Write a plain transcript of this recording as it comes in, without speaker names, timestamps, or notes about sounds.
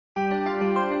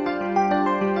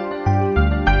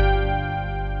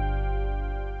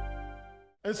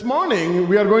This morning,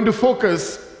 we are going to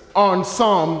focus on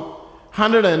Psalm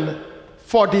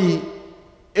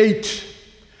 148.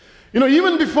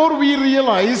 Even before we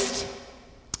realized,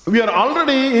 we are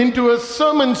already into a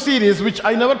sermon series, which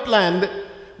I never planned,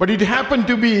 but it happened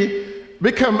to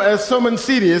become a sermon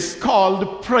series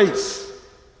called Praise.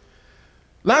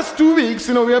 Last 2 weeks,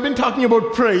 we have been talking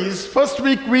about praise. First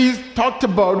week, we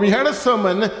had a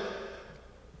sermon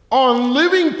on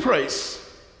living praise.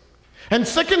 And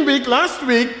second week, last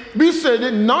week, we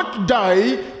said not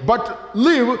die, but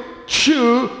live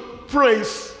true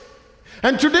praise.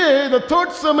 And today, the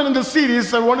third sermon in the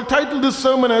series, I want to title this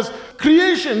sermon as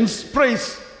Creation's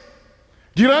Praise.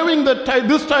 Deriving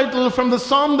this title from the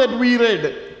psalm that we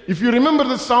read. If you remember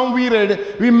the psalm we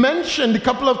read, we mentioned a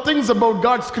couple of things about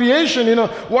God's creation.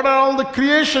 What are all the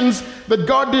creations that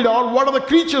God did, or what are the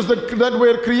creatures that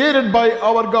were created by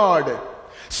our God?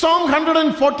 Psalm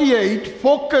 148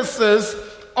 focuses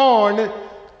on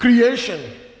creation.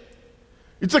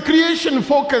 It's a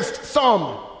creation-focused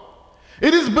psalm.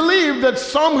 It is believed that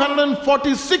Psalm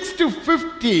 146 to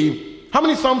 50, how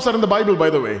many psalms are in the Bible, by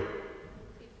the way?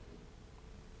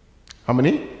 How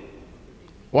many?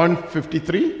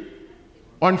 153?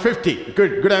 150.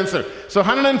 Good answer. So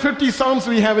 150 psalms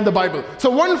we have in the Bible. So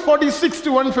 146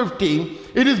 to 150,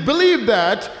 it is believed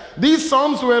that these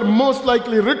psalms were most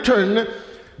likely written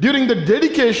during the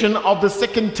dedication of the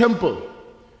second temple.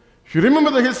 If you remember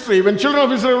the history, when children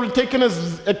of Israel were taken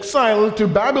as exile to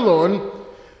Babylon,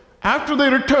 after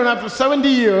they returned after 70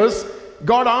 years,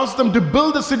 God asked them to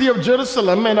build the city of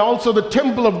Jerusalem and also the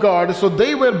temple of God. So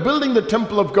they were building the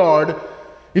temple of God.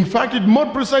 In fact, more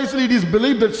precisely, it is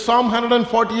believed that Psalm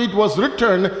 148 was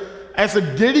written as a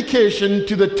dedication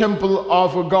to the temple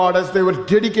of God, as they were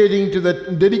dedicating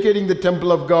the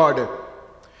temple of God.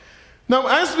 Now,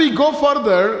 as we go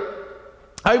further,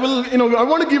 I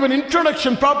want to give an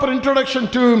proper introduction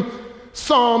to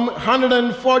Psalm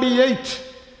 148.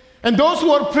 And those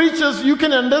who are preachers, you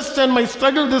can understand my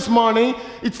struggle this morning.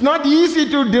 It's not easy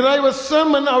to derive a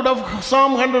sermon out of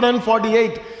Psalm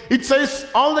 148. It says,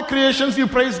 all the creations you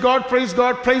praise God, praise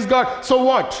God, praise God. So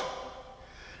what?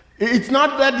 It's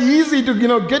not that easy to,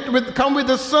 come with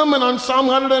a sermon on Psalm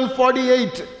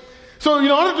 148. So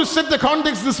in order to set the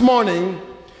context this morning,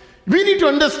 we need to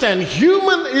understand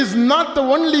human is not the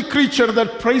only creature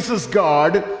that praises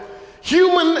God.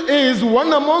 Human is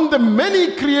one among the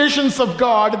many creations of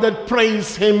God that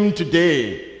praise Him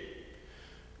today.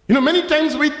 Many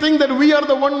times we think that we are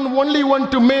the only one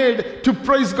to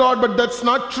praise God, but that's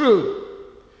not true.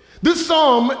 This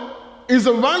psalm is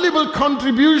a valuable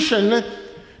contribution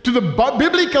to the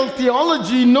biblical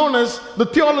theology known as the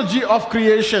theology of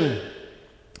creation.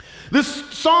 This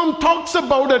psalm talks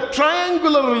about a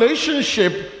triangular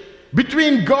relationship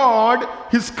between God,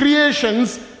 His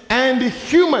creations, and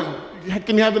human.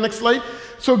 Can you have the next slide?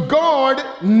 So God,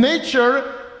 nature,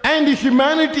 and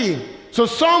humanity. So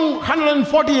Psalm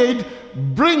 148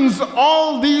 brings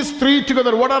all these three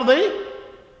together. What are they?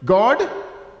 God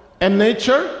and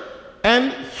nature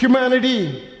and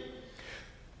humanity.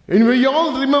 And we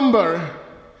all remember,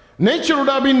 nature would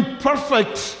have been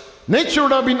perfect. Nature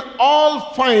would have been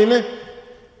all fine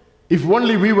if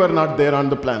only we were not there on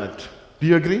the planet. Do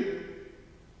you agree?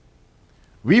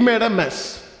 We made a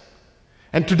mess.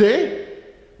 And today,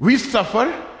 we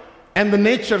suffer and the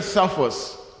nature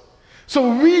suffers.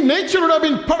 So nature would have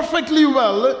been perfectly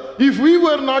well if we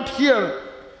were not here.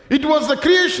 It was the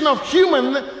creation of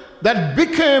human that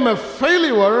became a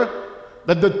failure,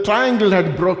 that the triangle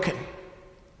had broken.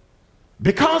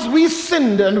 Because we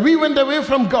sinned and we went away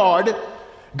from God,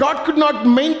 God could not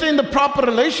maintain the proper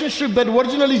relationship that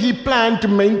originally He planned to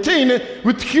maintain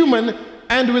with human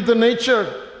and with the nature.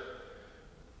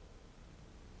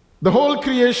 The whole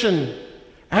creation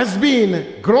has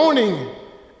been groaning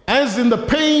as in the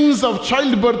pains of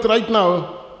childbirth right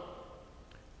now,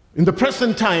 in the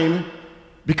present time,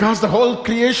 because the whole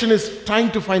creation is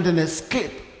trying to find an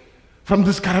escape from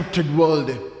this corrupted world.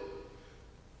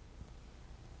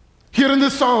 Here in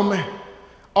this psalm,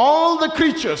 all the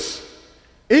creatures,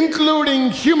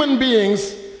 including human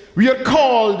beings, we are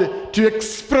called to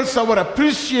express our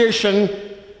appreciation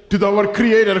to our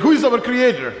Creator. Who is our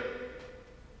Creator?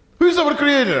 Who is our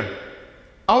Creator?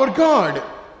 Our God.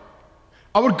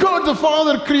 Our God the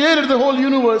Father created the whole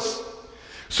universe.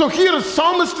 So here a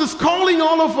psalmist is calling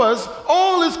all of us,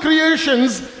 all His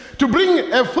creations, to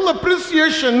bring a full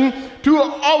appreciation to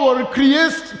our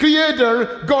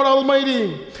Creator, God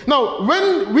Almighty. Now,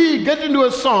 when we get into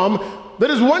a psalm,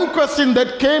 there is one question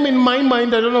that came in my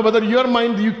mind. I don't know whether your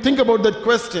mind, you think about that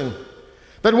question.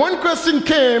 That one question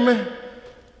came,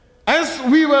 as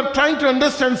we were trying to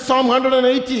understand Psalm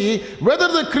 180, whether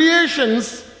the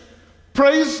creations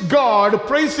praising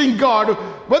God,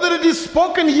 whether it is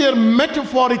spoken here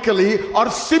metaphorically or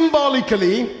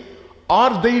symbolically, or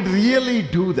they really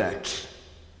do that.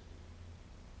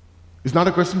 Is not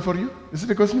a question for you? Is it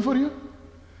a question for you?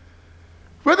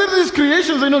 Whether these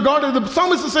creations, God, the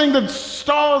psalmist is saying that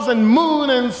stars and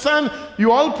moon and sun,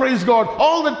 you all praise God.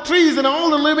 All the trees and all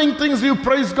the living things, you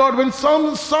praise God. When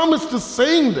some psalmist is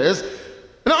saying this,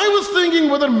 and I was thinking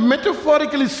whether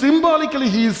metaphorically, symbolically,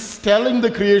 he is telling the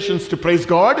creations to praise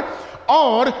God,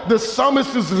 or the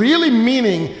psalmist is really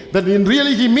meaning that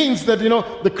he means that,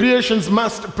 the creations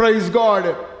must praise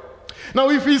God. Now,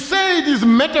 if we say it is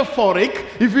metaphoric,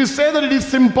 if we say that it is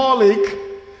symbolic,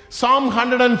 Psalm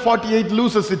 148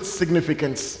 loses its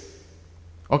significance.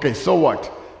 Okay, so what?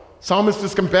 Psalmist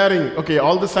is comparing,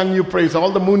 all the sun you praise,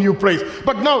 all the moon you praise.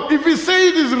 But now, if we say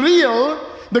it is real,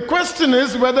 the question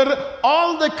is whether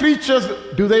all the creatures,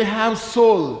 do they have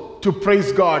soul to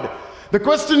praise God? The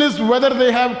question is whether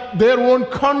they have their own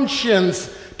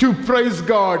conscience to praise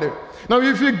God. Now,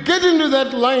 if you get into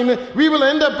that line, we will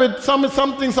end up with some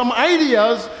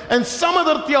ideas and some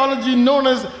other theology known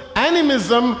as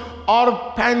animism or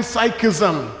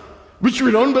panpsychism, which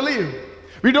we don't believe.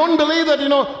 We don't believe that,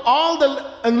 all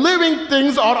the living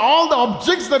things or all the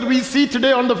objects that we see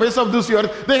today on the face of this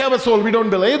earth, they have a soul. We don't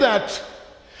believe that.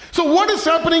 So what is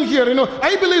happening here?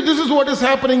 I believe this is what is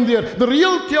happening there. The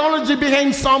real theology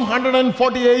behind Psalm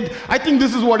 148, I think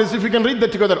this is what is, if you can read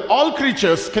that together. All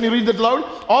creatures, can you read that loud?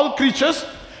 All creatures,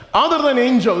 other than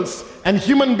angels and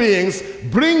human beings,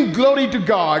 bring glory to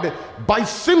God by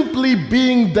simply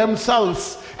being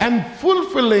themselves and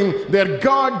fulfilling their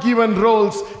God-given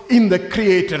roles in the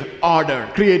created order.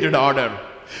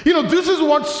 This is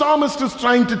what psalmist is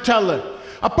trying to tell.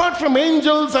 Apart from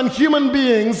angels and human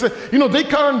beings, they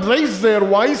can't raise their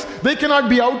voice. They cannot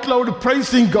be out loud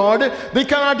praising God. They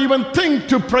cannot even think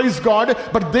to praise God,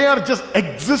 but they are just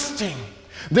existing.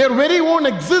 Their very own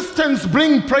existence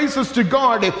bring praises to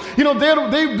God.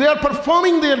 They are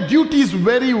performing their duties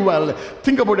very well.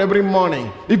 Think about every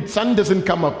morning. If sun doesn't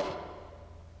come up,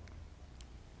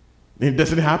 it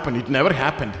doesn't happen. It never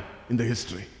happened in the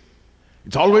history.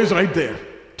 It's always right there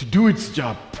to do its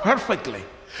job perfectly.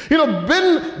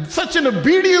 When such an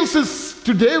obedience is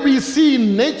today we see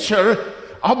in nature,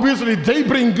 obviously they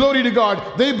bring glory to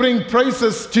God. They bring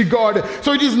praises to God.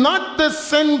 So it is not the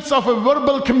sense of a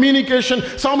verbal communication.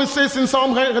 Psalmist says in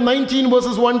Psalm 19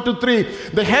 verses 1 to 3,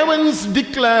 the heavens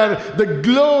declare the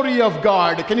glory of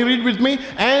God. Can you read with me?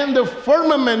 And the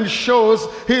firmament shows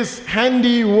his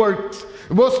handiwork.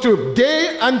 Verse 2,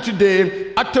 day unto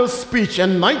day utters speech,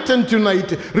 and night unto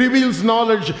night reveals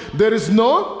knowledge. There is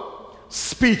no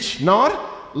speech nor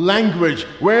language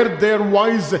where their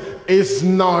voice is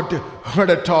not heard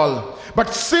at all.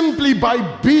 But simply by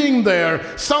being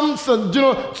there,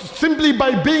 simply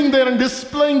by being there and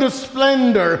displaying the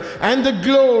splendor and the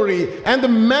glory and the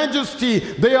majesty,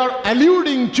 they are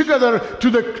alluding together to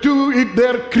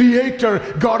their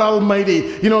Creator, God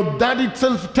Almighty. That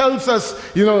itself tells us,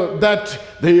 that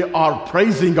they are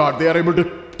praising God. They are able to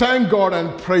thank God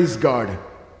and praise God.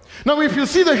 Now, if you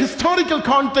see the historical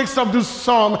context of this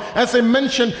psalm, as I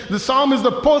mentioned, the psalm is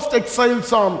the post-exile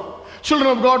psalm.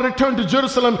 Children of God returned to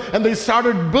Jerusalem and they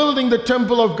started building the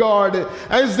temple of God.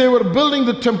 As they were building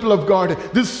the temple of God,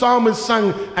 this psalm is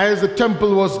sung as the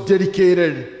temple was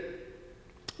dedicated.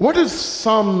 What is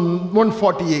Psalm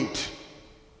 148?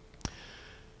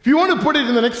 If you want to put it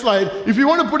in the next slide, if you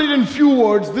want to put it in few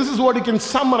words, this is what you can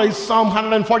summarize Psalm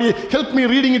 148. Help me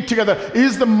reading it together. It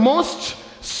is the most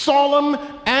solemn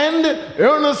and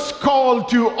earnest call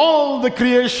to all the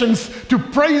creations to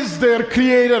praise their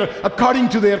Creator according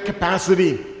to their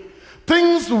capacity.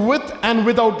 Things with and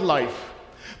without life,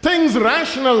 things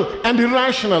rational and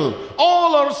irrational,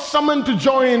 all are summoned to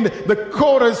join the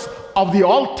chorus of the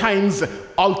all times,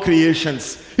 all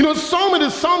creations.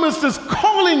 Psalmist is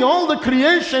calling all the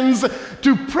creations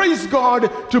to praise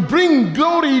God, to bring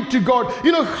glory to God.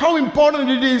 How important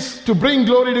it is to bring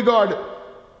glory to God.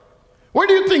 Why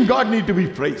do you think God needs to be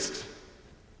praised?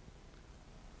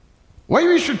 Why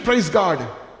we should praise God?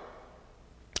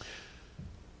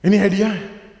 Any idea?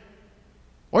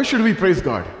 Why should we praise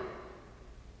God?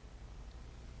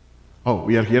 Oh,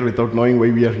 we are here without knowing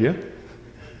why we are here?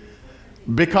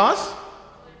 Because?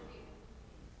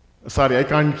 Sorry, I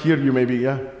can't hear you maybe,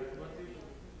 yeah.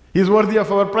 He's worthy of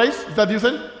our praise? Is that you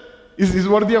said? Is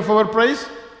worthy of our praise?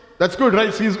 That's good,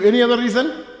 right? Any other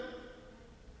reason?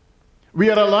 We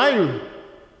are alive.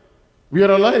 We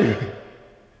are alive,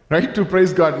 right? To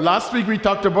praise God. Last week we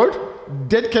talked about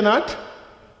dead cannot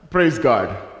praise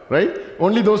God, right?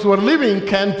 Only those who are living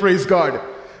can praise God.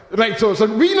 Right, so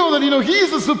we know that, He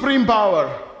is the supreme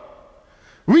power.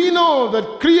 We know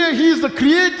that He is the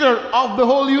creator of the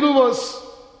whole universe.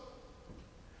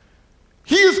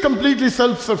 He is completely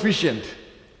self-sufficient.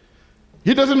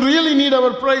 He doesn't really need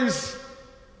our praise,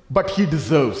 but He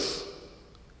deserves.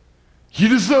 He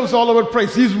deserves all our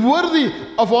praise. He is worthy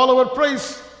of all our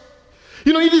praise.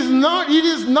 It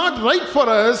is not right for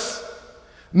us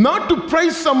not to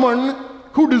praise someone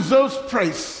who deserves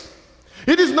praise.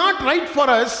 It is not right for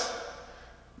us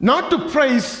not to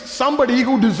praise somebody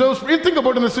who deserves. Think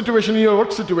about in a situation, in your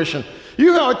work situation.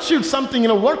 You have achieved something,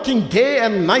 working day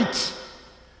and night.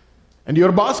 And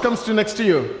your boss comes next to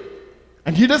you.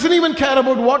 And he doesn't even care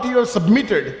about what you have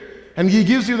submitted. And he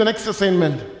gives you the next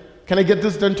assignment. Can I get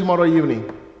this done tomorrow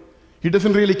evening? He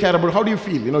doesn't really care about. How do you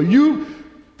feel? You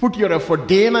put your effort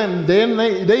day in and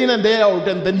day out,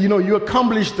 and then you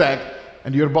accomplish that,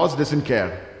 and your boss doesn't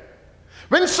care.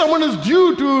 When someone is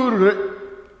due to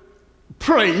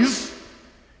praise,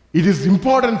 it is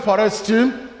important for us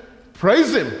to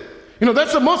praise him.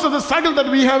 That's most of the struggle that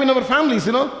we have in our families.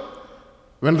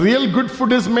 When real good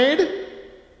food is made,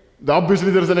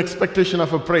 obviously there is an expectation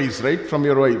of a praise, right, from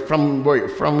your wife,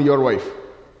 from your wife,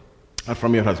 or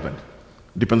from your husband.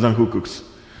 Depends on who cooks,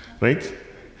 right?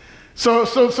 So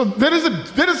there is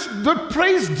the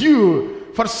praise due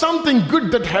for something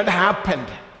good that had happened,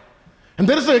 and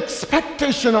there is an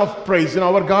expectation of praise.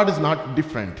 Our God is not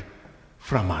different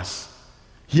from us.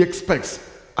 He expects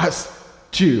us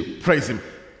to praise him.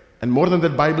 And more than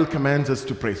that, Bible commands us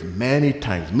to praise many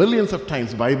times, millions of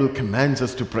times. Bible commands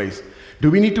us to praise. Do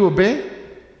we need to obey?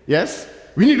 Yes,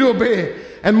 we need to obey.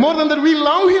 And more than that, we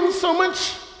love him so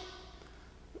much.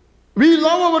 We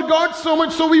love our God so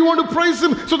much, so we want to praise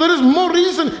him. So there is more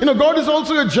reason. God is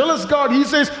also a jealous God. He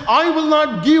says, I will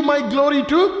not give my glory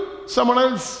to someone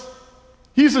else.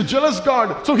 He's a jealous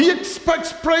God. So he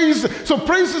expects praise. So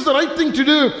praise is the right thing to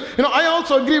do. I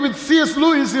also agree with C.S.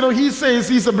 Lewis. He says,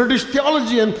 he's a British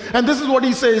theologian, and this is what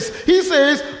he says. He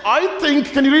says, I think,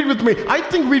 can you read with me? I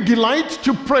think we delight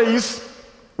to praise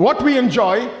what we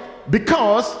enjoy,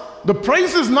 because the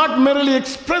praise is not merely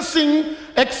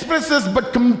expresses,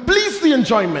 but completes the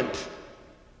enjoyment.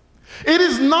 It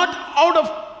is not out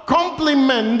of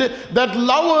compliment that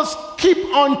lovers keep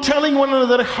on telling one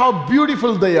another how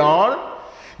beautiful they are.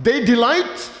 The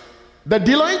delight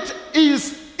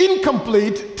is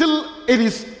incomplete till it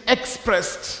is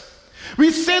expressed.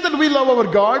 We say that we love our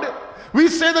God. We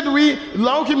say that we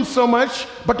love him so much,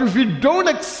 but if we don't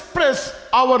express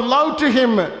our love to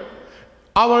him,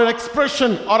 our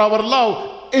expression or our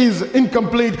love is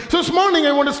incomplete. So this morning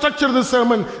I want to structure this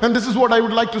sermon, and this is what I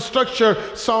would like to structure.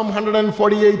 Psalm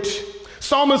 148.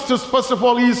 Psalmist is, first of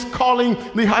all, he is calling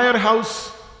the higher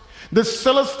house, the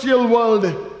celestial world,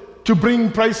 to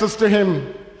bring praises to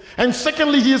him. And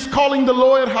secondly, he is calling the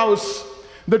lower house,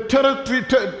 the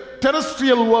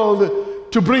terrestrial world,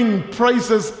 to bring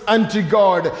praises unto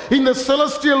God. In the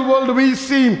celestial world, we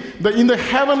see in the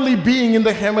heavenly being, in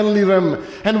the heavenly realm.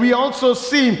 And we also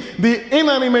see the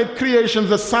inanimate creations,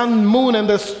 the sun, moon, and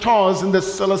the stars in the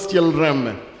celestial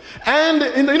realm. And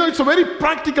it's a very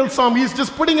practical psalm. He's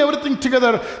just putting everything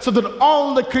together so that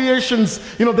all the creations,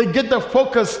 they get the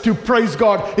focus to praise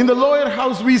God. In the lower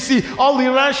house, we see all the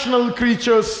irrational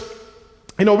creatures.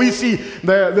 We see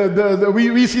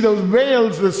we see those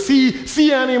whales, the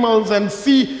sea animals, and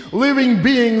sea living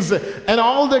beings, and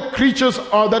all the creatures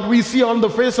that we see on the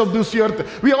face of this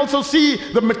earth. We also see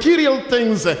the material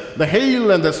things, the hail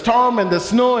and the storm and the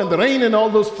snow and the rain and all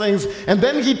those things. And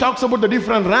then he talks about the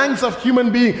different ranks of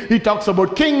human beings. He talks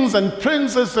about kings and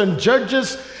princes and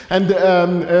judges and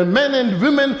men and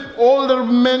women, older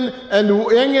men and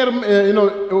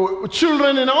younger,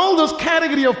 children, and all those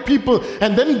category of people.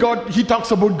 And then he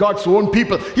talks about God's own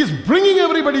people. He's bringing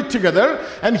everybody together,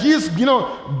 and he is,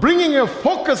 bringing a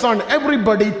focus on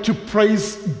everybody to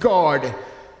praise God.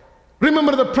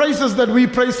 Remember, the praises that we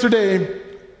praise today,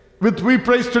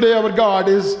 our God,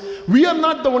 is we are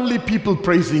not the only people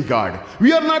praising God.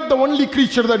 We are not the only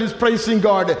creature that is praising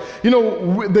God.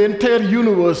 The entire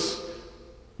universe,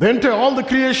 all the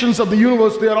creations of the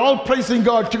universe, they are all praising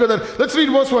God together. Let's read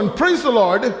verse 1. Praise the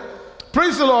Lord.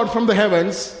 Praise the Lord from the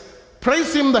heavens.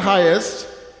 Praise him the highest.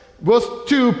 Verse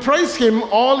 2. Praise him,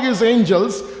 all his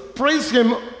angels. Praise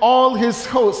him, all his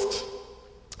hosts.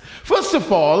 First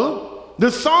of all,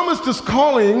 the psalmist is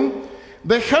calling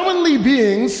the heavenly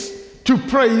beings to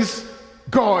praise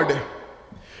God.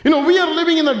 We are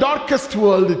living in the darkest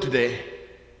world today.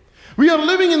 We are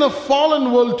living in a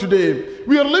fallen world today.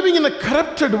 We are living in a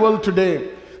corrupted world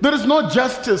today. There is no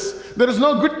justice. There is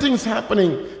no good things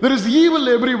happening. There is evil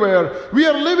everywhere. We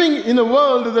are living in a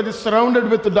world that is surrounded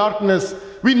with darkness.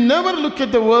 We never look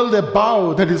at the world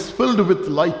above that is filled with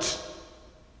light.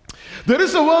 There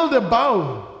is a world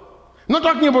above. I'm not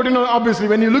talking about, obviously,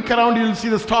 when you look around, you'll see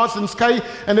the stars and sky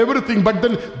and everything. But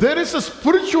then there is a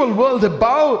spiritual world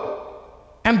above.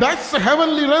 And that's the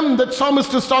heavenly realm that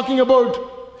psalmist is talking about.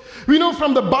 We know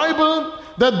from the Bible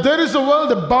that there is a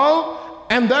world above,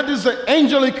 and that is the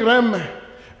angelic realm.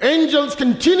 Angels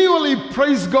continually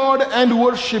praise God and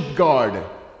worship God.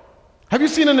 Have you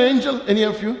seen an angel, any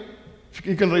of you?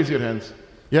 You can raise your hands.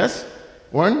 Yes?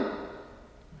 One?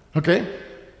 Okay.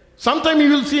 Sometimes you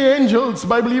will see angels.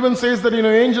 Bible even says that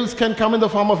angels can come in the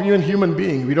form of even human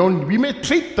being. We may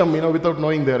treat them without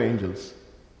knowing they're angels.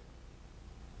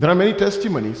 There are many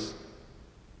testimonies.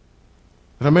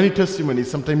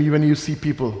 Sometimes even you see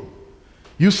people,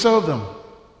 you serve them,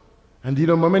 and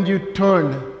the moment you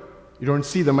turn, you don't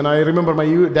see them. And I remember my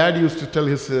dad used to tell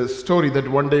his story that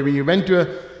one day we went to a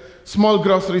small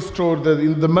grocery store.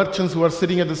 The merchants were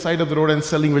sitting at the side of the road and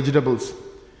selling vegetables.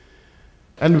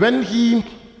 And when he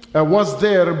was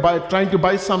there trying to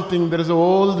buy something, there is an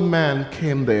old man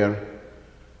came there,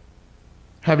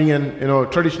 having a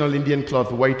traditional Indian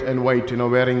cloth, white and white,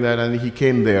 wearing that, and he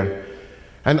came there.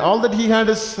 And all that he had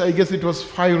is, I guess it was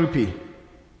 5 rupee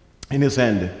in his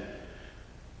hand.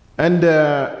 And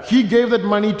he gave that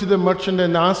money to the merchant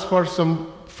and asked for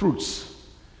some fruits.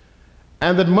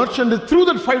 And that merchant threw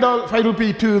that 5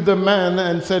 rupee to the man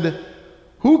and said,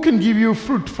 "Who can give you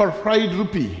fruit for 5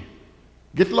 rupee?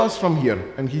 Get lost from here."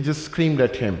 And he just screamed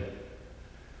at him.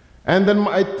 And then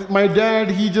my dad,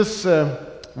 he just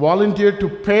volunteered to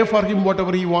pay for him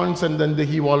whatever he wants, and then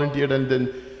he volunteered, and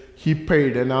then he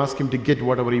paid and asked him to get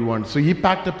whatever he wants. So he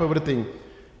packed up everything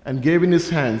and gave in his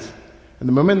hands. And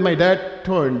the moment my dad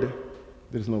turned,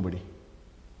 there is nobody.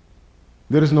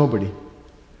 There is nobody.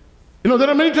 There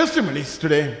are many testimonies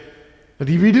today that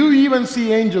we do even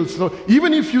see angels. So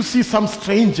even if you see some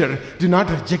stranger, do not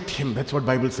reject him. That's what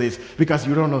Bible says, because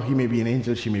you don't know, he may be an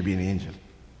angel, she may be an angel.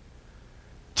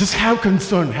 Just have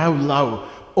concern, have love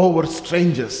over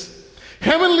strangers.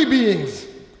 Heavenly beings,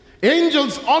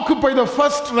 angels occupy the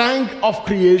first rank of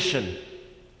creation.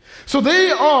 So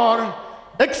they are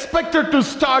expected to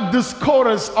start this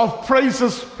chorus of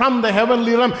praises from the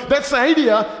heavenly realm. That's the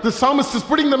idea. The psalmist is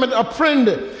putting them at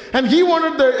upfront. And he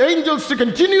wanted the angels to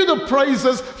continue the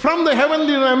praises from the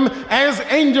heavenly realm as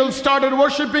angels started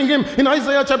worshiping him. In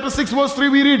Isaiah chapter 6 verse 3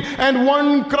 we read, "And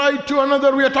one cried to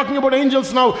another," we are talking about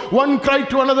angels now, "one cried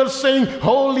to another saying,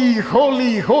 Holy,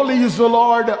 holy, holy is the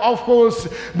Lord of hosts.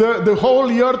 The whole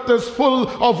earth is full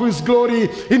of his glory."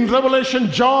 In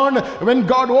Revelation, John, when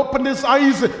God opened his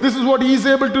eyes, this is what he is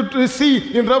able to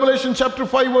see. In Revelation chapter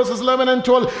 5 verses 11 and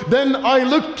 12, "Then I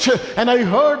looked and I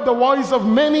heard the voice of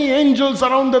many angels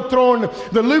around the throne,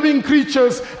 the living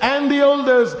creatures and the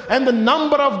elders, and the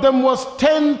number of them was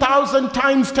 10,000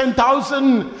 times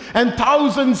 10,000 and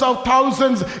thousands of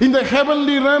thousands." In the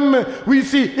heavenly realm, we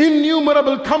see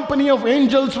innumerable company of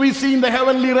angels. We see in the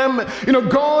heavenly realm,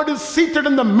 God is seated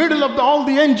in the middle of all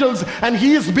the angels, and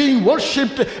he is being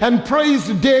worshipped and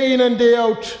praised day in and day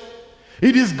out.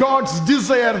 It is God's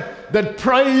desire that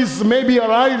praise may be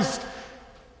aroused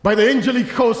by the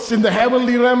angelic hosts in the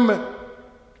heavenly realm.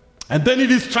 And then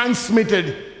it is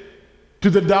transmitted to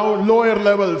the lower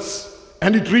levels,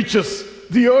 and it reaches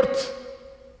the earth.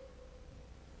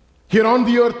 Here on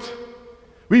the earth,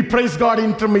 we praise God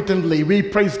intermittently. We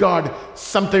praise God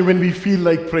sometime when we feel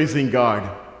like praising God.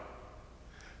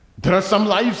 There are some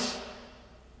lives,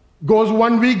 goes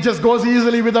 1 week, just goes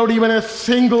easily without even a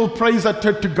single praise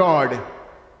uttered to God.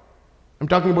 I'm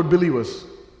talking about believers,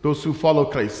 those who follow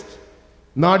Christ.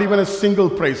 Not even a single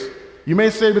praise. You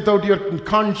may say without your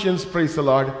conscience, praise the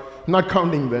Lord. I'm not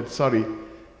counting that, sorry.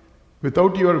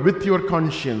 With your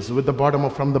conscience, from the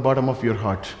bottom of your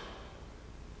heart.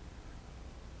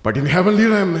 But in heavenly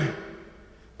realm,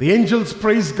 the angels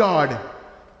praise God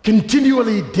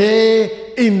continually,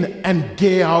 day in and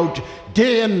day out.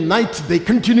 Day and night, they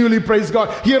continually praise God.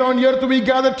 Here on earth, we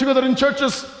gather together in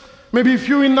churches, maybe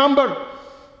few in number,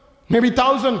 maybe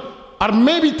 1,000. Or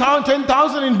maybe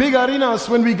 10,000 in big arenas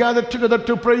when we gather together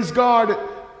to praise God.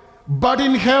 But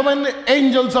in heaven,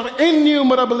 angels are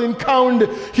innumerable in count.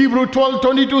 Hebrews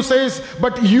 12:22 says,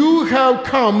 "But you have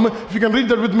come," if you can read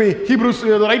that with me,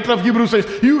 the writer of Hebrews says,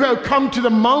 "You have come to the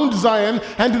Mount Zion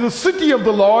and to the city of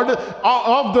the Lord,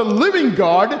 of the living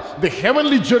God, the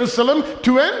heavenly Jerusalem,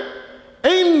 to an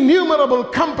innumerable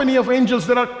company of angels."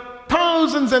 There are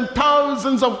thousands and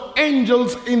thousands of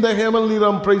angels in the heavenly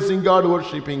realm praising God,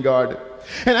 worshiping God.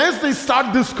 And as they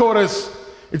start this chorus,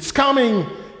 it's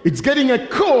getting a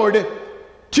chord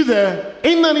to the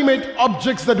inanimate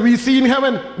objects that we see in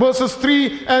heaven. Verses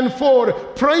 3 and 4.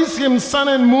 Praise him, sun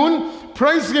and moon.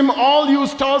 Praise him, all you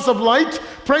stars of light.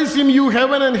 Praise him, you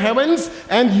heaven and heavens,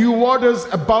 and you waters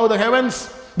above the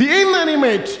heavens. The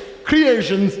inanimate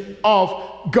creations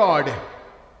of God.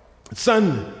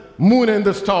 Sun, moon, and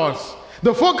the stars.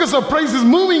 The focus of praise is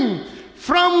moving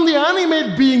from the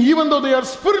animate being, even though they are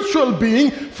spiritual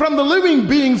being, from the living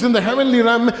beings in the heavenly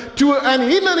realm to an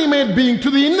inanimate being,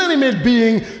 to the inanimate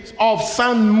being of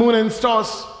sun, moon, and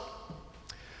stars.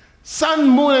 Sun,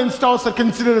 moon, and stars are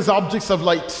considered as objects of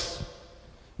light.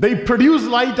 They produce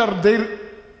light or they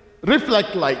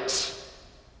reflect light.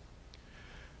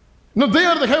 Now, they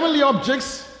are the heavenly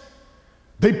objects.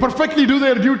 They perfectly do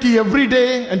their duty every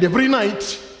day and every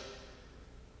night.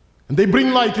 And they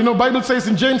bring light. Bible says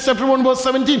in James chapter 1 verse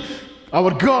 17,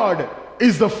 our God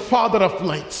is the Father of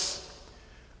lights.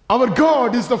 Our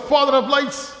God is the Father of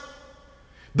lights.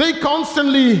 They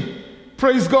constantly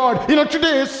praise God.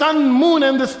 Today, sun, moon,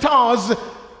 and the stars,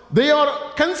 they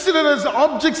are considered as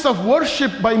objects of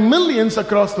worship by millions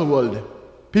across the world.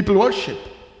 People worship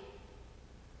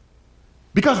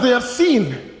because they are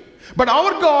seen. But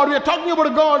our God, we are talking about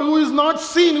a God who is not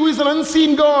seen, who is an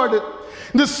unseen God.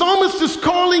 The psalmist is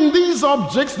calling these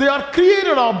objects, they are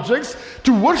created objects,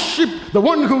 to worship the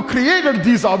one who created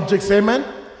these objects. Amen?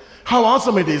 How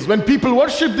awesome it is when people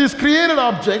worship these created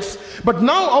objects. But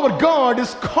now our God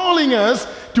is calling us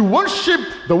to worship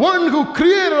the one who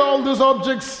created all those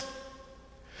objects,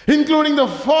 including the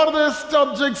farthest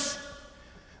objects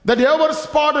that he ever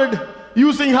spotted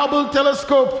using Hubble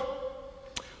telescope,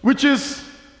 which is,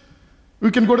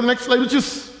 we can go to the next slide, which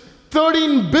is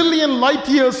 13 billion light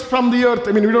years from the earth.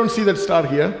 We don't see that star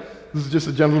here. This is just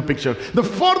a general picture. The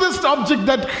farthest object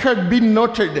that had been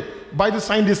noted by the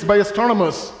scientists, by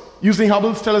astronomers, using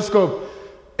Hubble's telescope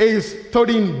is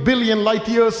 13 billion light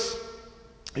years.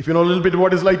 If you know a little bit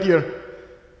what is light year,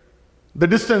 the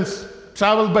distance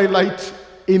traveled by light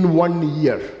in 1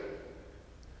 year.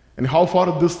 And how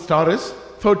far this star is?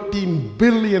 13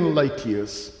 billion light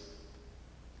years.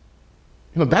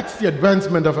 That's the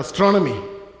advancement of astronomy.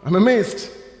 I'm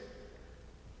amazed.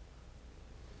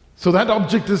 So that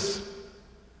object is,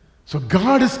 so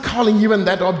God is calling even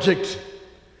that object.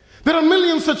 There are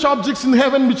millions such objects in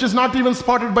heaven which is not even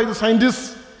spotted by the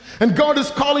scientists. And God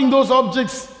is calling those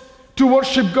objects to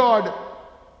worship God.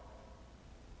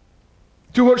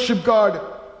 To worship God.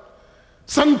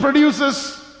 Sun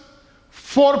produces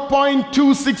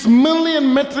 4.26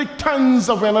 million metric tons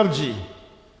of energy.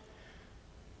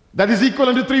 That is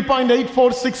equivalent to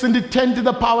 3.846 into 10 to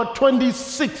the power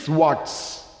 26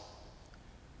 watts.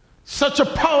 Such a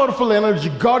powerful energy.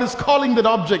 God is calling that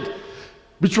object,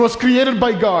 which was created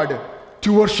by God,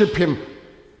 to worship him.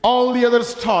 All the other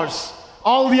stars,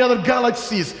 all the other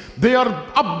galaxies, they are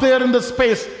up there in the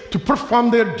space to perform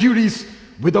their duties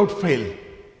without fail.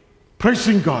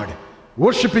 Praising God,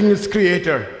 worshiping his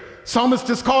creator. Psalmist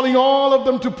is calling all of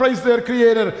them to praise their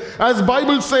creator. As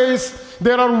Bible says,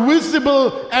 there are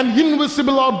visible and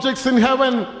invisible objects in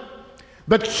heaven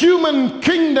that human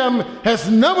kingdom has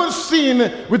never seen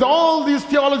with all these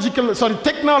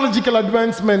technological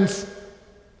advancements.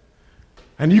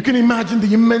 And you can imagine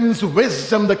the immense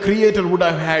wisdom the creator would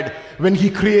have had when he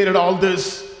created all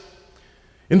this.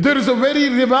 And there is a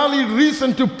very valid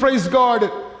reason to praise God.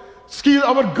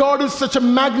 Our God is such a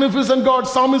magnificent God.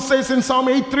 Psalmist says in Psalm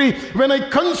 8:3, when I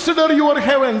consider your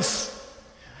heavens,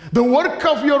 the work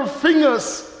of your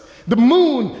fingers, the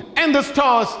moon and the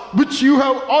stars, which you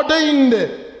have ordained.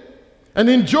 And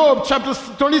in Job chapter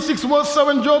 26 verse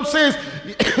 7, Job says,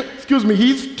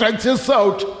 he stretches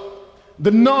out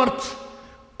the north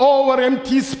over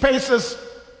empty spaces.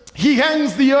 He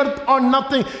hangs the earth on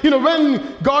nothing.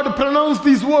 When God pronounced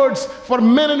these words for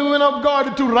men and women of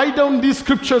God to write down these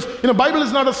scriptures, Bible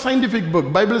is not a scientific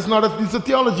book. Bible is not it's a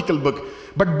theological book.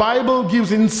 But Bible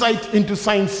gives insight into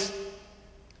science.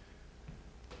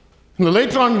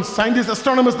 Later on, scientists,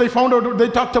 astronomers, they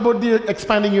talked about the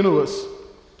expanding universe.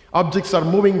 Objects are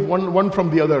moving one from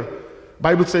the other.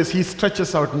 Bible says he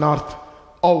stretches out north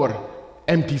over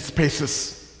empty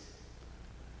spaces.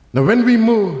 Now when we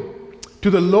move to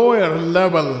the lower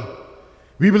level,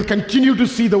 we will continue to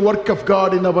see the work of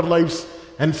God in our lives.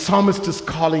 And Psalmist is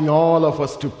calling all of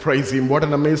us to praise him. What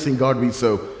an amazing God we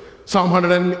serve. Psalm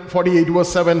 148 verse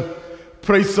 7,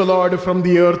 praise the Lord from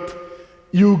the earth,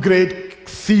 you great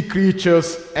sea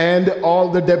creatures and all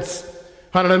the depths.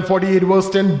 148 verse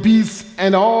 10, beasts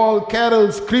and all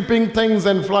carols, creeping things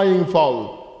and flying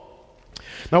fowl.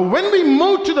 Now when we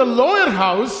move to the lower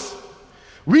house,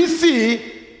 we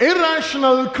see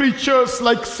irrational creatures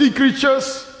like sea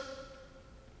creatures.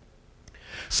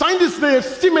 Scientists, they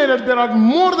estimated there are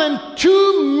more than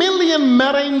 2 million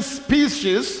marine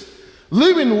species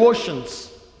live in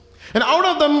oceans. And out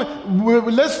of them,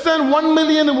 less than 1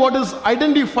 million what is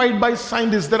identified by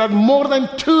scientists. There are more than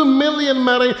 2 million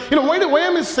marine. Why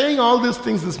am I saying all these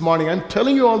things this morning? I'm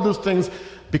telling you all these things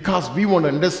because we want to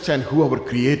understand who our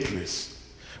Creator is.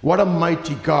 What a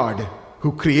mighty God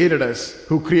who created us,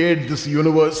 who created this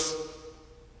universe.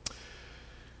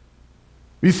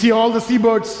 We see all the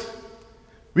seabirds.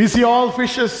 We see all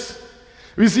fishes.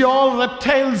 We see all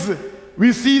reptiles.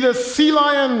 We see the sea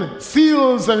lion,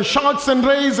 seals and sharks and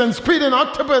rays and squid and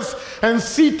octopus and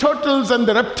sea turtles and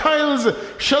the reptiles,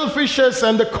 shellfishes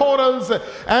and the corals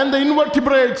and the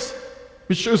invertebrates,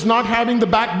 which is not having the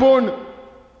backbone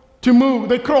to move.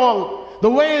 They crawl. The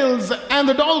whales and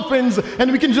the dolphins,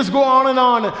 and we can just go on and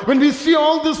on. When we see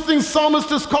all these things, Psalmist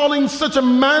is calling such a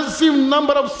massive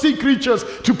number of sea creatures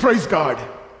to praise God.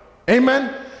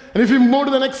 Amen? And if you move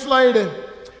to the next slide,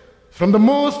 from the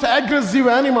most aggressive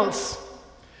animals,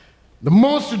 the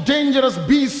most dangerous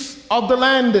beasts of the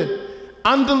land,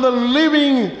 until the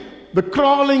living, the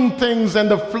crawling things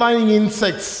and the flying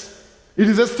insects. It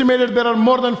is estimated there are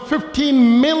more than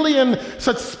 15 million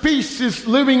such species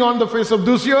living on the face of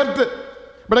this earth.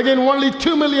 But again, only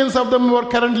 2 million of them were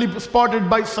currently spotted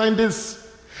by scientists.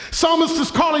 Psalmist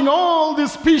is calling all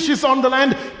these species on the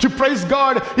land to praise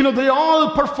God. They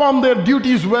all perform their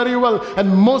duties very well, and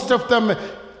most of them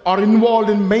are involved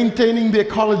in maintaining the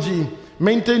ecology,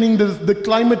 maintaining the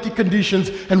climatic conditions,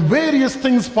 and various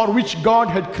things for which God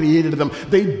had created them.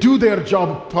 They do their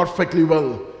job perfectly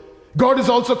well. God is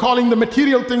also calling the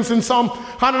material things in Psalm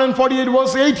 148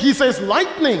 verse 8. He says,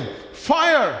 lightning,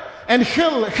 fire, and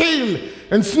hail,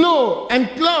 and snow, and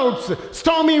clouds,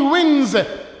 stormy winds,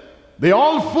 they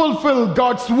all fulfill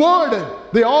God's word.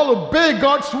 They all obey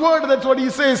God's word. That's what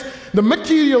he says. The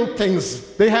material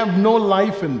things, they have no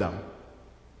life in them.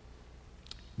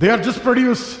 They are just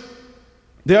produced.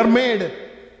 They are made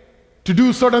to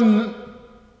do certain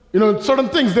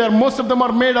things. Most of them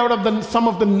are made out of some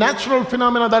of the natural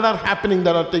phenomena that are happening,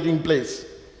 that are taking place.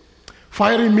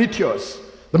 Fiery meteors,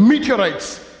 the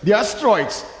meteorites, the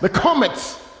asteroids, the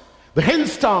comets, the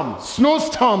hailstorm,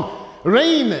 snowstorm,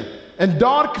 rain, and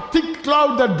dark, thick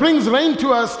cloud that brings rain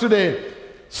to us today.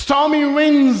 Stormy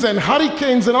winds and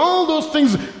hurricanes and all those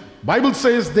things. Bible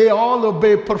says they all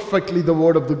obey perfectly the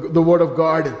word of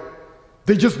God.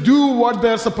 They just do what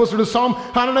they're supposed to do. Psalm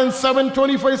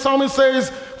 107:25, Psalmist says,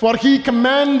 for he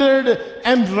commanded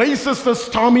and raises the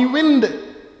stormy wind,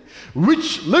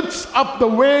 which lifts up the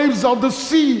waves of the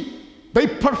sea. They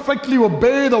perfectly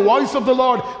obey the voice of the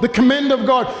Lord, the command of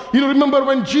God. Remember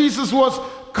when Jesus was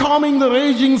calming the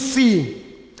raging sea,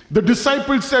 the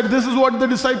disciples said, this is what the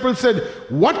disciples said,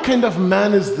 what kind of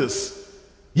man is this?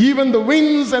 Even the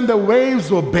winds and the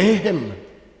waves obey him.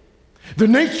 The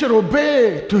nature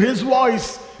obey to his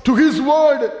voice, to his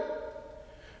word.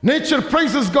 Nature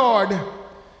praises God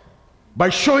by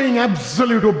showing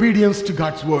absolute obedience to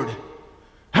God's word.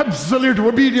 Absolute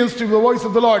obedience to the voice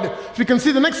of the Lord. If you can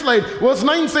see the next slide, verse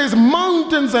 9 says,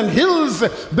 mountains and hills,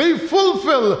 they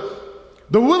fulfill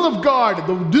the will of God,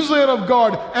 the desire of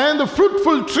God, and the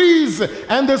fruitful trees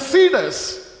and the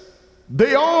cedars.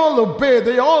 They all obey,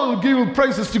 they all give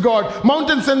praises to God.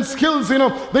 Mountains and hills,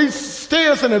 they stay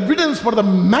as an evidence for the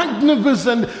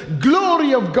magnificent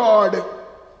glory of God.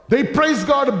 They praise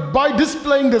God by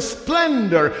displaying the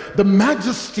splendor, the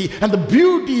majesty, and the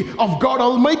beauty of God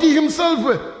Almighty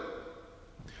himself.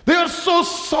 They are so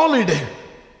solid.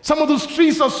 Some of those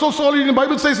trees are so solid. The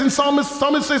Bible says in Psalmist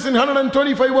says in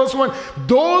 125 verse 1,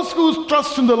 those who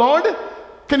trust in the Lord,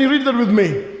 can you read that with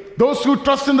me? Those who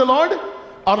trust in the Lord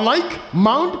are like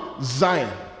Mount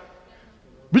Zion,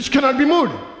 which cannot be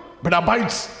moved, but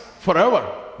abides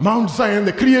forever. Mount Zion,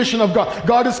 the creation of God.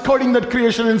 God is quoting that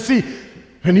creation, and see,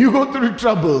 when you go through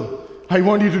trouble, I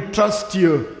want you to trust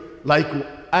you like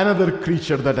another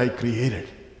creature that I created.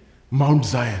 Mount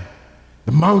Zion.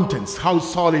 The mountains, how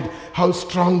solid, how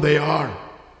strong they are.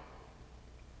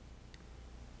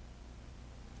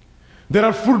 There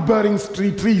are fruit-bearing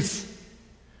trees.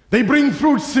 They bring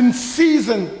fruits in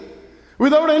season.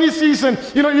 Without any season,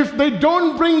 if they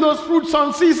don't bring those fruits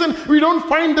on season, we don't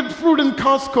find that fruit in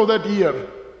Costco that year.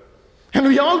 And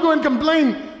we all go and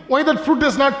complain why that fruit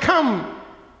does not come.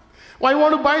 Well, I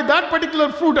want to buy that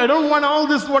particular fruit. I don't want all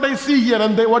this what I see here.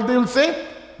 And what they will say?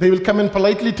 They will come and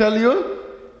politely tell you,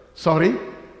 sorry,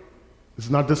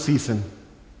 it's not the season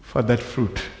for that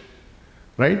fruit.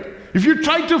 Right? If you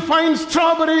try to find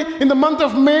strawberry in the month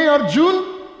of May or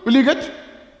June, will you get?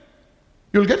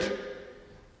 You'll get?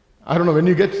 I don't know when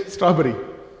you get strawberry.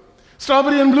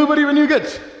 Strawberry and blueberry when you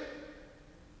get?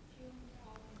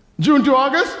 June to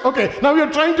August? Okay, now we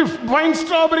are trying to find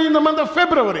strawberry in the month of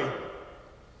February.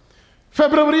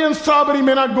 February and strawberry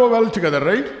may not go well together,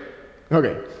 right?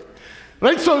 Okay.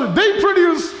 Right, so they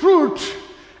produce fruit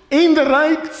in the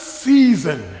right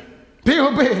season. They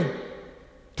obey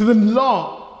to the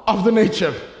law of the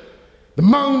nature. The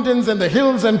mountains and the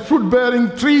hills and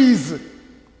fruit-bearing trees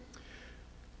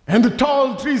and the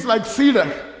tall trees like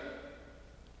cedar.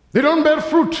 They don't bear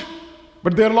fruit,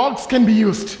 but their logs can be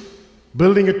used.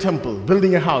 Building a temple,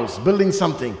 building a house, building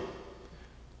something.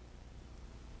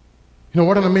 You know,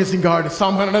 what an amazing God.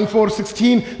 Psalm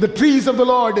 104:16, the trees of the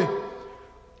Lord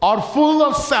are full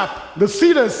of sap, the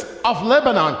cedars of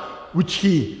Lebanon, which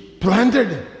he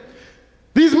planted.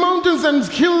 These mountains and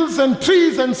hills and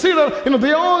trees and cedar, you know,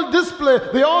 they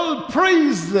all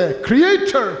praise the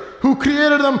Creator who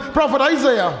created them. Prophet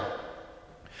Isaiah,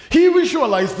 he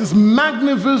visualized this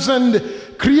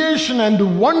magnificent creation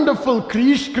and wonderful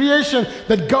creation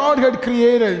that God had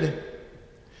created.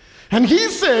 And he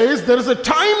says there is a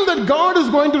time that God is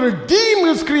going to redeem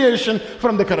his creation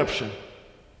from the corruption.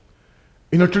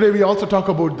 You know, today we also talk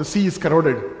about the sea is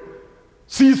corroded.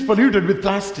 Sea is polluted with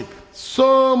plastic.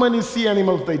 So many sea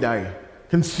animals, they die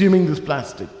consuming this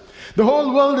plastic. The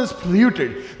whole world is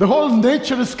polluted. The whole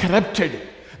nature is corrupted.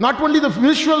 Not only the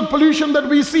visual pollution that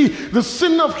we see, the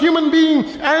sin of human being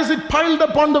as it piled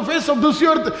upon the face of this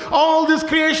earth, all these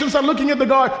creations are looking at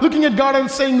God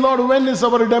and saying, Lord, when is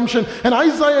our redemption? And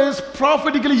Isaiah is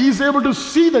prophetically, he's able to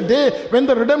see the day when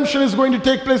the redemption is going to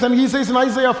take place. And he says in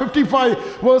Isaiah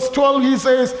 55 verse 12, he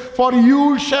says, for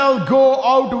you shall go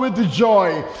out with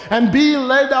joy and be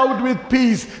led out with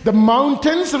peace. The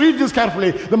mountains, read this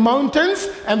carefully, the mountains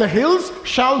and the hills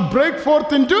shall break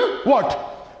forth into what?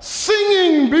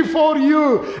 Singing before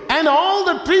you, and all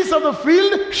the trees of the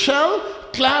field shall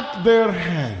clap their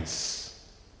hands.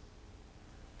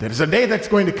 There is a day that's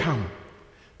going to come.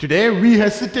 Today we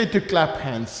hesitate to clap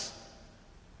hands.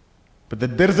 But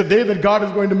there is a day that God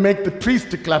is going to make the trees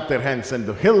to clap their hands and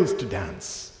the hills to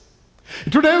dance.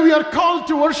 Today we are called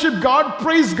to worship God,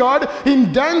 praise God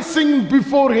in dancing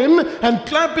before Him and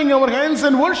clapping our hands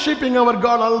and worshiping our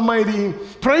God Almighty,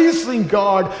 praising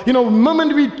God. You know, the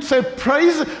moment we say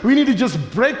praise, we need to just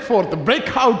break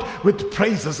out with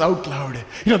praises out loud.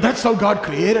 You know, that's how God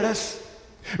created us.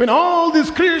 When all these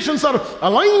creations are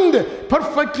aligned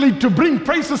perfectly to bring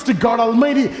praises to God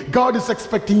Almighty, God is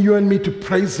expecting you and me to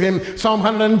praise Him. Psalm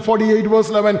 148 verse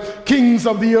 11, kings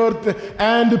of the earth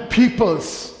and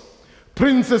peoples,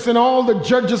 princes and all the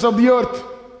judges of the earth.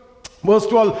 Verse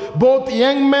 12, both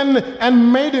young men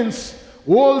and maidens,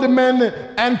 old men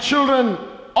and children,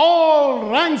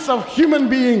 all ranks of human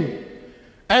being.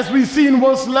 As we see in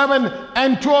verse 11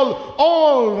 and 12,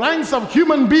 all ranks of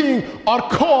human being are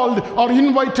called or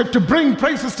invited to bring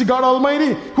praises to God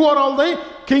Almighty. Who are all they?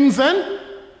 Kings and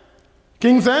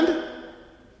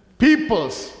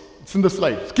peoples. It's in the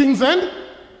slide. Kings and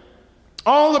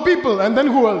all the people. And then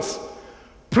who else?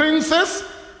 Princes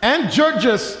and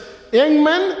judges, young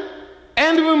men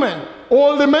and women,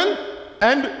 old men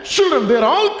and children. They're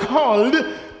all called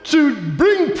to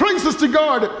bring praises to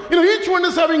God. You know, each one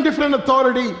is having different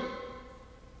authority.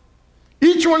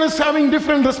 Each one is having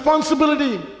different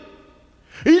responsibility.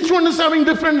 Each one is having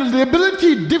different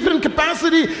ability, different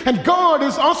capacity, and God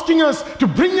is asking us to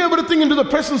bring everything into the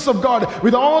presence of God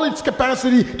with all its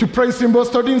capacity to praise Him. Verse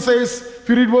 13 says, if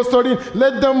you read verse 13,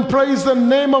 let them praise the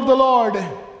name of the Lord,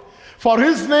 for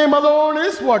His name alone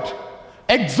is what?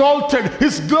 Exalted.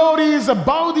 His glory is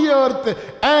above the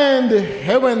earth and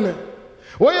heaven.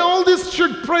 Why all this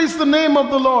should praise the name of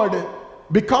the Lord?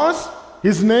 Because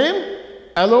His name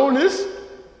alone is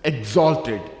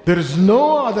exalted. There is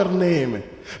no other name.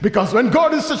 Because when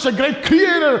God is such a great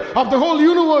creator of the whole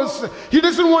universe, He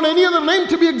doesn't want any other name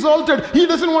to be exalted. He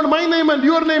doesn't want my name and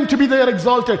your name to be there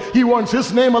exalted. He wants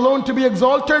His name alone to be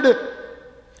exalted.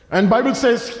 And Bible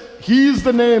says He is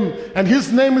the name, and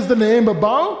His name is the name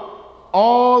above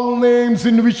all names,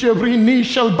 in which every knee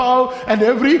shall bow and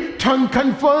every tongue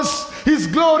confess. His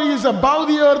glory is above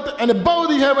the earth and above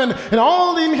the heaven, and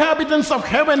all the inhabitants of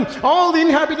heaven, all the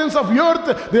inhabitants of the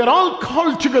earth, they are all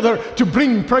called together to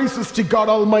bring praises to God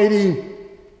Almighty.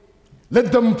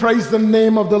 Let them praise the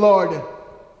name of the Lord.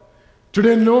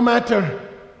 Today, no matter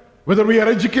whether we are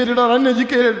educated or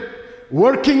uneducated,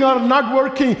 working or not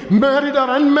working, married or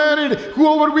unmarried,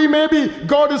 whoever we may be,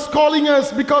 God is calling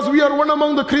us because we are one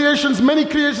among the creations, many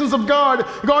creations of God.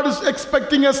 God is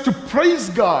expecting us to praise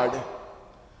God.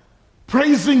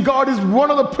 Praising God is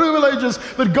one of the privileges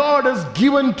that God has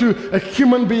given to a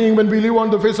human being when we live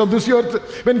on the face of this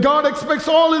earth. When God expects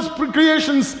all His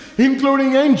creations,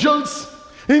 including angels,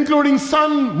 including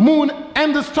sun, moon,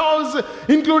 and the stars,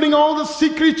 including all the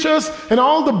sea creatures and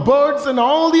all the birds and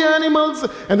all the animals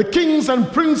and the kings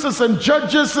and princes and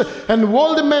judges and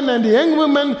old men and young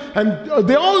women, and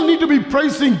they all need to be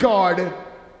praising God.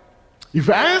 If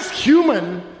as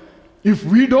human, if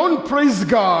we don't praise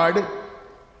God,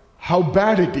 how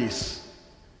bad it is.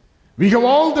 We have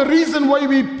all the reason why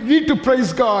we need to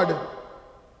praise God.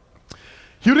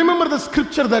 You remember the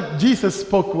scripture that Jesus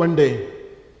spoke one day?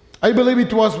 I believe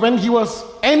it was when he was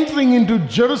entering into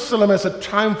Jerusalem as a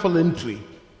triumphal entry.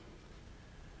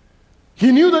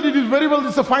 He knew that it is very well,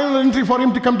 it's a final entry for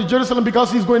him to come to Jerusalem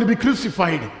because he's going to be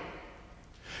crucified.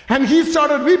 And he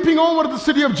started weeping over the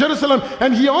city of Jerusalem.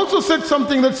 And he also said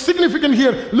something that's significant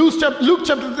here. Luke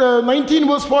chapter 19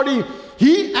 verse 40.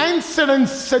 He answered and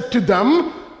said to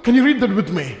them, can you read that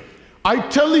with me? I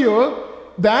tell you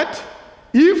that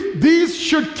if these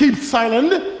should keep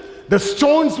silent, the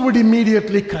stones would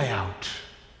immediately cry out.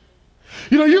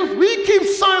 If we keep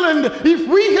silent, if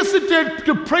we hesitate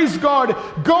to praise God,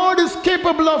 God is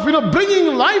capable of,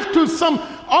 bringing life to some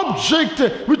object,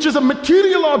 which is a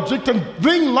material object, and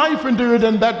bring life into it,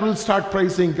 and that will start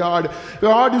praising God.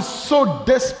 God is so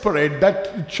desperate that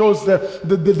it shows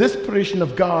the desperation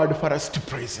of God for us to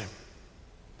praise Him.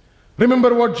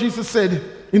 Remember what Jesus said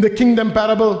in the kingdom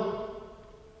parable?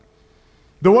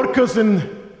 The workers in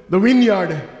the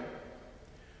vineyard.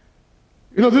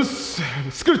 This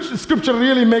scripture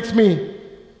really makes me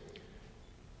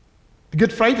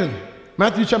get frightened.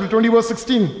 Matthew chapter 20 verse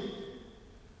 16.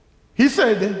 He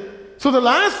said, so the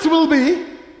last will be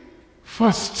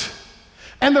first,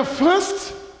 and the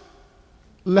first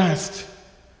last.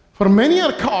 For many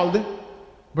are called,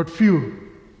 but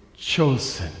few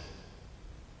chosen.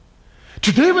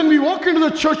 Today when we walk into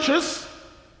the churches,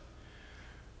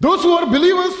 those who are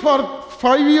believers for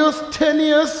 5 years, 10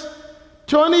 years,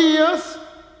 20 years,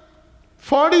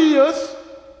 40 years,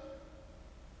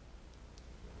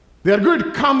 they are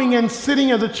good coming and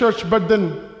sitting at the church, but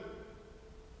then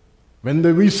when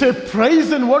we say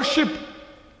praise and worship,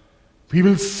 we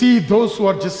will see those who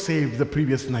are just saved the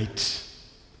previous night,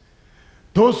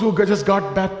 those who just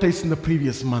got baptized in the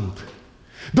previous month,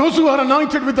 those who are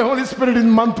anointed with the Holy Spirit in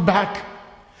month back.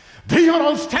 They are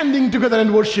all standing together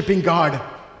and worshiping God.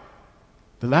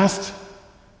 The last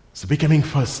is becoming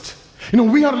first.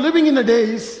 We are living in the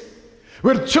days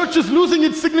where church is losing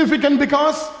its significance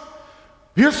because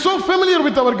we are so familiar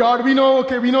with our God. We know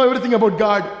everything about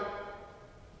God.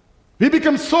 We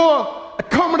become so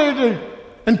accommodated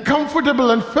and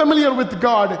comfortable and familiar with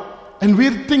God, and we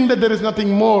think that there is nothing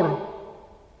more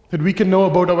that we can know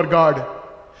about our God.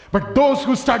 But those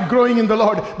who start growing in the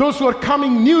Lord, those who are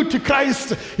coming new to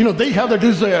Christ, they have the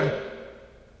desire.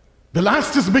 The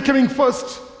last is becoming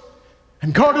first.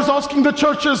 And God is asking the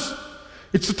churches,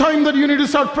 it's the time that you need to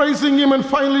start praising Him. And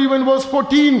finally, in verse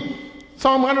 14,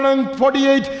 Psalm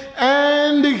 148,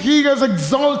 and He has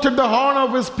exalted the horn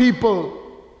of His people,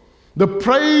 the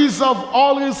praise of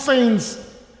all His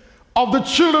saints, of the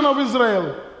children of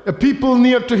Israel, a people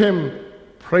near to Him.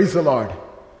 Praise the Lord,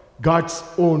 God's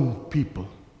own people.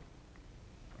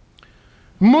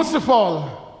 Most of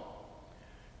all,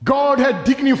 God had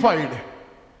dignified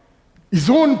His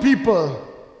own people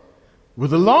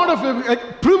with a lot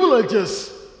of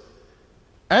privileges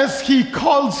as He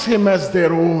calls Him as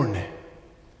their own,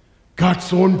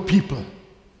 God's own people.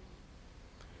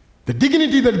 The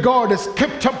dignity that God has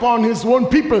kept upon His own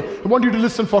people. I want you to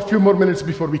listen for a few more minutes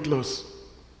before we close.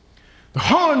 The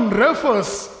horn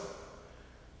refers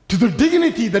to the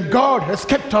dignity that God has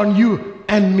kept on you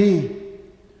and me.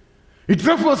 It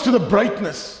refers to the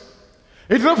brightness.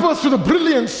 It refers to the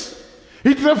brilliance.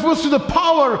 It refers to the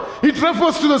power. It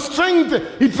refers to the strength.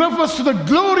 It refers to the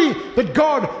glory that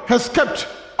God has kept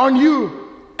on you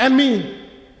and me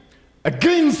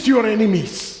against your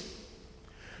enemies.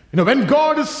 When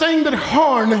God is saying that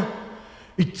horn,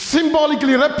 it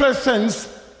symbolically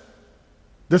represents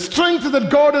the strength that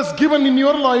God has given in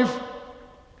your life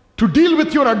to deal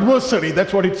with your adversary.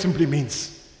 That's what it simply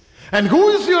means. And who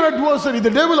is your adversary? The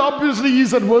devil obviously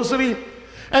is adversary.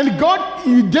 And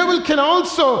the devil can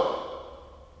also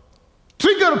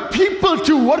trigger people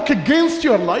to work against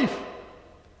your life.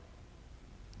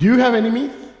 Do you have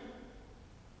enemies?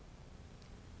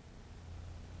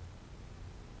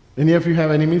 Any of you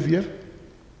have enemies here?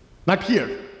 Not here,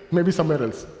 maybe somewhere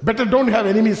else. Better don't have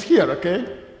enemies here,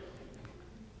 okay?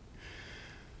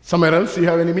 Somewhere else you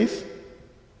have enemies?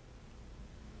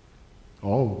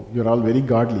 Oh, you're all very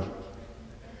godly.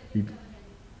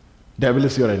 Devil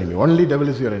is your enemy. Only devil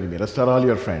is your enemy. Rest are all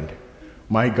your friend.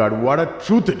 My God, what a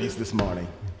truth it is this morning.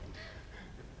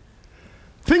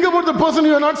 Think about the person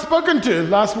you have not spoken to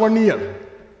last 1 year.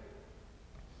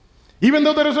 Even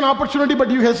though there is an opportunity, but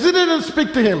you hesitated to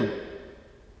speak to him.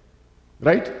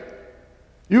 Right?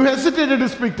 You hesitated to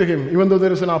speak to him, even though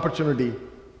there is an opportunity.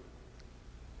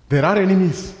 There are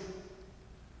enemies.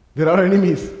 There are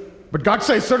enemies. But God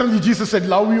says, certainly Jesus said,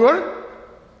 love your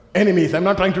enemies. I'm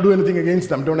not trying to do anything against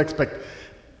them, don't expect.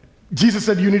 Jesus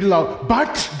said you need to love.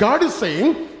 But God is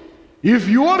saying, if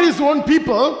you are his own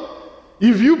people,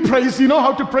 if you praise, you know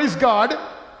how to praise God,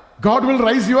 God will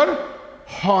raise your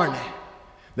horn.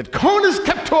 That horn is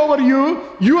kept over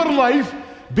you, your life,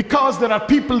 because there are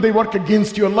people, they work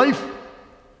against your life.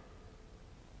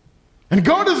 And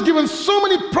God has given so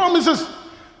many promises.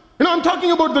 I'm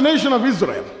talking about the nation of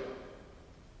Israel.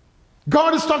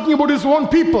 God is talking about his own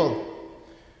people.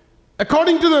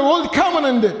 According to the old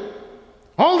covenant,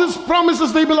 all these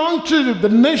promises, they belong to the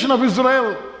nation of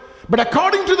Israel. But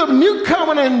according to the new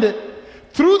covenant,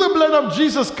 through the blood of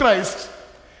Jesus Christ,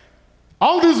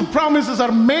 all these promises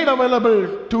are made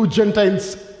available to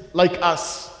Gentiles like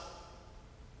us.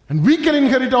 And we can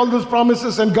inherit all those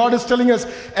promises, and God is telling us,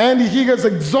 and he has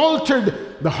exalted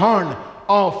the horn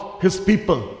of his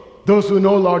people. Those who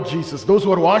know Lord Jesus, those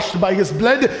who are washed by his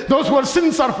blood, those whose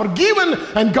sins are forgiven,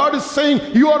 and God is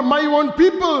saying, you are my own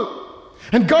people.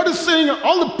 And God is saying,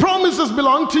 all the promises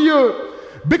belong to you,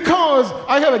 because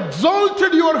I have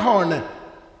exalted your horn,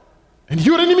 and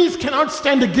your enemies cannot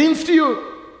stand against you.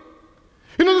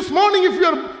 This morning,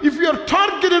 if you are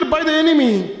targeted by the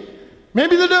enemy,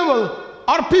 maybe the devil,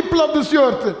 or people of this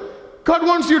earth, God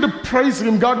wants you to praise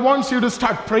him. God wants you to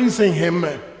start praising him.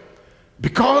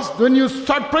 Because when you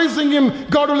start praising him,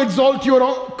 God will exalt your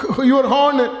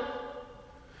horn.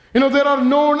 There are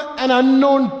known and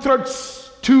unknown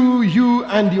threats to you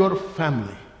and your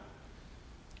family.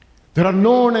 There are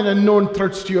known and unknown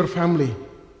threats to your family.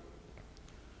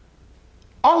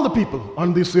 All the people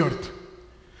on this earth.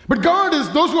 But God is,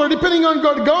 those who are depending on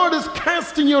God, God is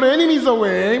casting your enemies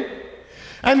away.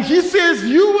 And he says,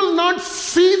 you will not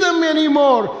see them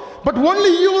anymore, but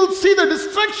only you will see the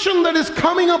destruction that is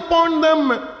coming upon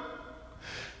them.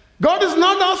 God is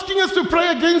not asking us to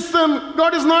pray against them.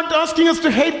 God is not asking us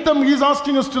to hate them. He's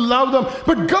asking us to love them.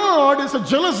 But God is a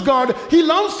jealous God. He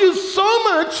loves you so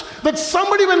much that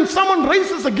when someone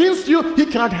raises against you, he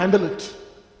cannot handle it.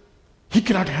 He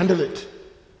cannot handle it.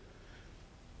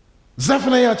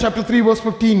 Zephaniah chapter 3 verse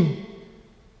 15.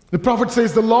 The prophet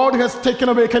says, the Lord has taken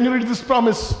away. Can you read this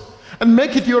promise? And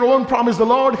make it your own promise. The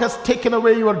Lord has taken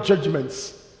away your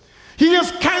judgments. He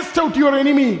has cast out your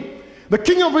enemy. The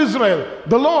King of Israel,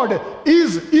 the Lord,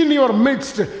 is in your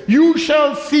midst. You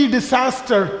shall see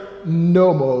disaster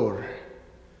no more.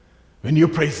 When you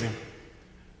praise him.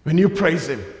 When you praise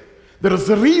him. There is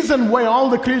a reason why all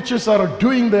the creatures are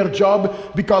doing their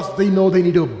job, because they know they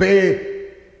need to obey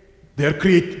their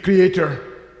Creator.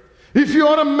 If you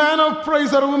are a man of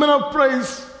praise or a woman of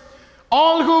praise,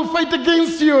 all who fight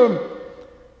against you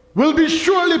will be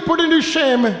surely put into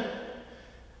shame.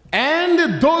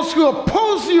 And those who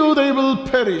oppose you, they will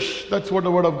perish. That's what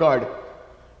the word of God.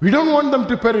 We don't want them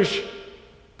to perish.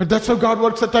 But that's how God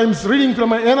works at times. Reading from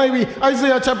my NIV,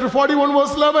 Isaiah chapter 41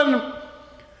 verse 11.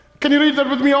 Can you read that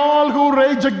with me? All who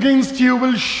rage against you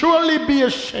will surely be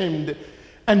ashamed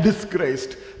and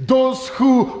disgraced. Those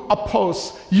who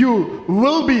oppose you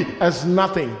will be as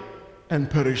nothing and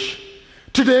perish.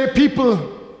 Today,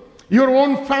 people, your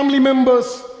own family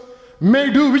members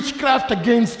may do witchcraft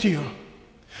against you.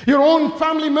 Your own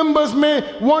family members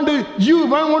may want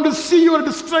to see your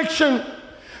destruction.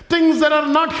 Things that are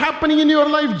not happening in your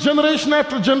life generation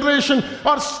after generation,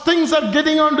 or things are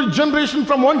getting on to generation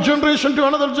from one generation to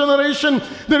another generation.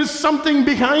 There is something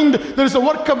behind. There is a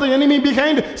work of the enemy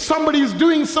behind. Somebody is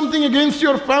doing something against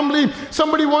your family.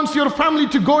 Somebody wants your family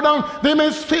to go down. They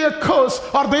may say a curse,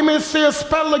 or they may say a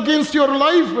spell against your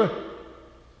life.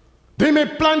 They may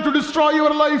plan to destroy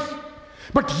your life.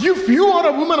 But if you are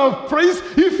a woman of praise,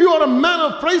 if you are a man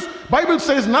of praise, Bible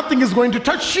says nothing is going to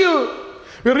touch you.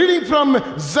 We're reading from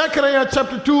Zechariah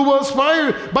chapter 2 verse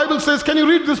 5. Bible says, can you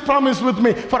read this promise with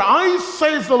me? For I,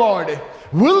 says the Lord,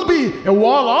 will be a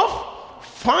wall of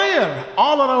fire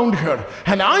all around her,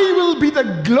 and I will be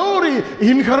the glory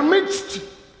in her midst.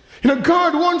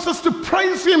 God wants us to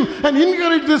praise him and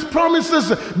inherit these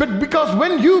promises. But because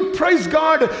when you praise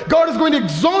God, God is going to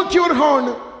exalt your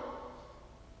horn.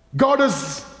 God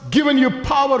has given you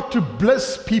power to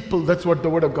bless people. That's what the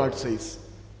word of God says.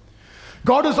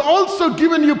 God has also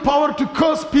given you power to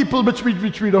curse people, which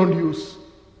we don't use.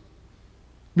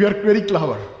 We are very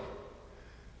clever.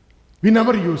 We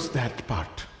never use that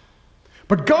part.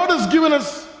 But God has given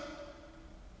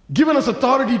us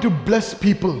authority to bless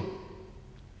people.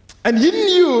 And in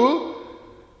you,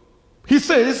 he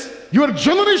says, your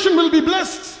generation will be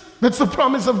blessed. That's the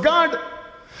promise of God.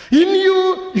 In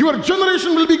you, your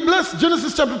generation will be blessed.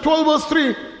 Genesis chapter 12, verse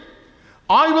 3.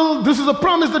 This is a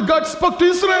promise that God spoke to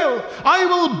Israel. I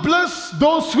will bless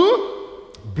those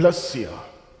who bless you.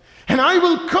 And I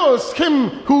will curse him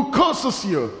who curses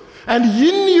you. And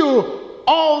in you,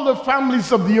 all the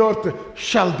families of the earth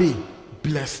shall be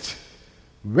blessed.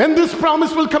 When this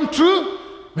promise will come true?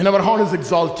 When our horn is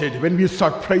exalted, when we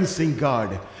start praising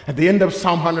God. At the end of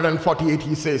Psalm 148,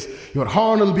 he says, your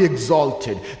horn will be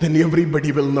exalted. Then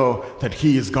everybody will know that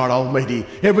he is God Almighty.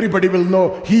 Everybody will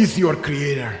know he is your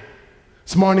creator.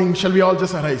 This morning, shall we all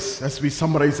just arise as we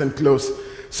summarize and close?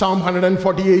 Psalm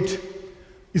 148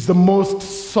 is the most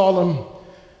solemn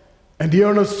and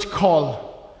earnest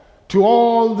call to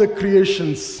all the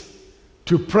creations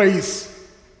to praise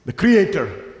the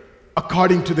Creator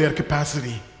according to their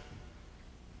capacity.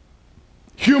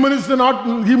 Human is not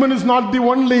the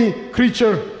only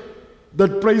creature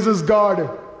that praises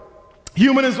God.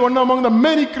 Human is one among the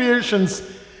many creations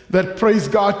that praise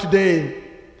God today.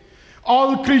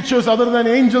 All creatures other than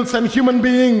angels and human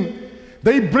beings,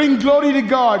 they bring glory to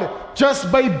God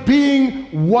just by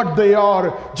being what they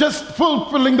are, just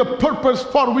fulfilling the purpose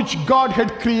for which God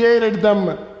had created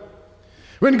them.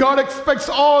 When God expects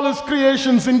all his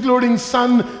creations, including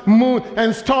sun, moon,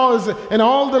 and stars, and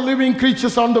all the living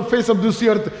creatures on the face of this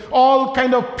earth, all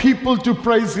kind of people to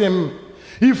praise him.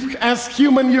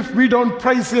 If we don't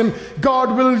praise him,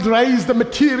 God will raise the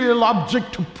material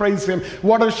object to praise him.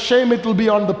 What a shame it will be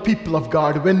on the people of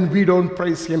God when we don't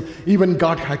praise him. Even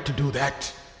God had to do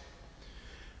that.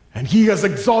 And he has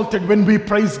exalted when we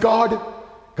praise God.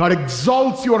 God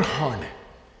exalts your horn.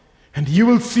 And you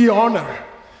will see honor.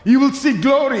 You will see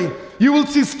glory. You will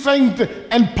see strength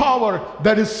and power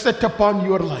that is set upon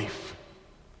your life.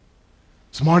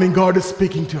 This morning God is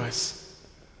speaking to us.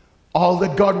 All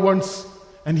that God wants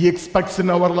and he expects in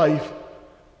our life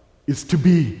is to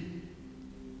be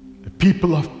a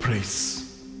people of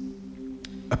praise.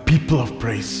 A people of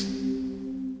praise.